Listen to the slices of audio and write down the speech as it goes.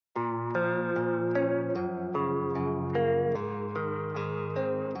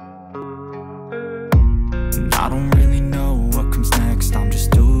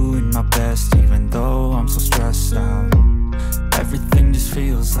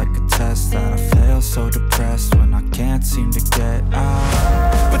feels like a test that I fail, so depressed when I can't seem to get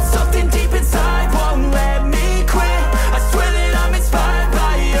out. But something deep inside won't let me quit. I swear that I'm inspired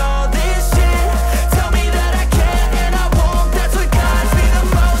by all this shit. Tell me that I can and I won't, that's what guides me the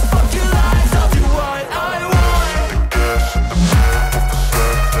most. Fuck your lies, I'll do what I want.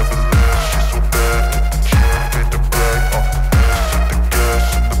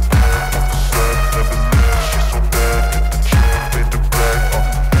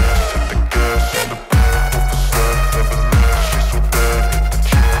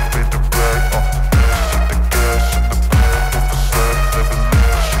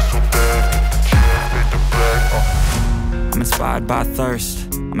 I'm inspired by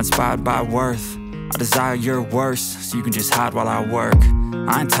thirst, I'm inspired by worth. I desire your worst, so you can just hide while I work.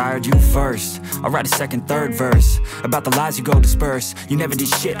 I ain't tired, you first. I'll write a second, third verse about the lies you go disperse. You never did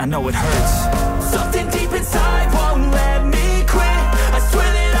shit, I know it hurts. Something deep inside won't let me quit. I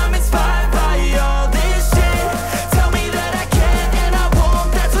swear that I'm inspired by all this shit. Tell me that I can and I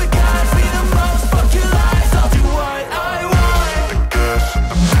won't, that's what guides me the most. Fuck your lies, I'll do what I want.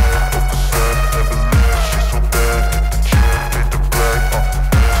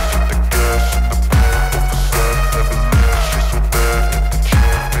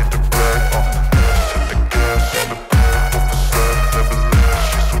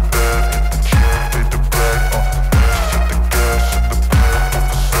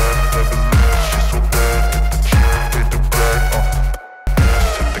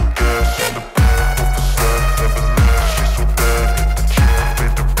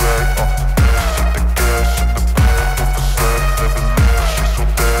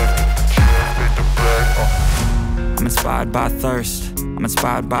 I'm inspired by thirst, I'm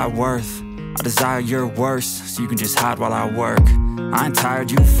inspired by worth. I desire your worst, so you can just hide while I work. I ain't tired,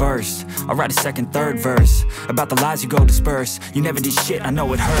 you first. I'll write a second, third verse about the lies you go disperse. You never did shit, I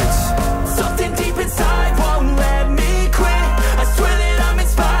know it hurts. Something deep inside won't let me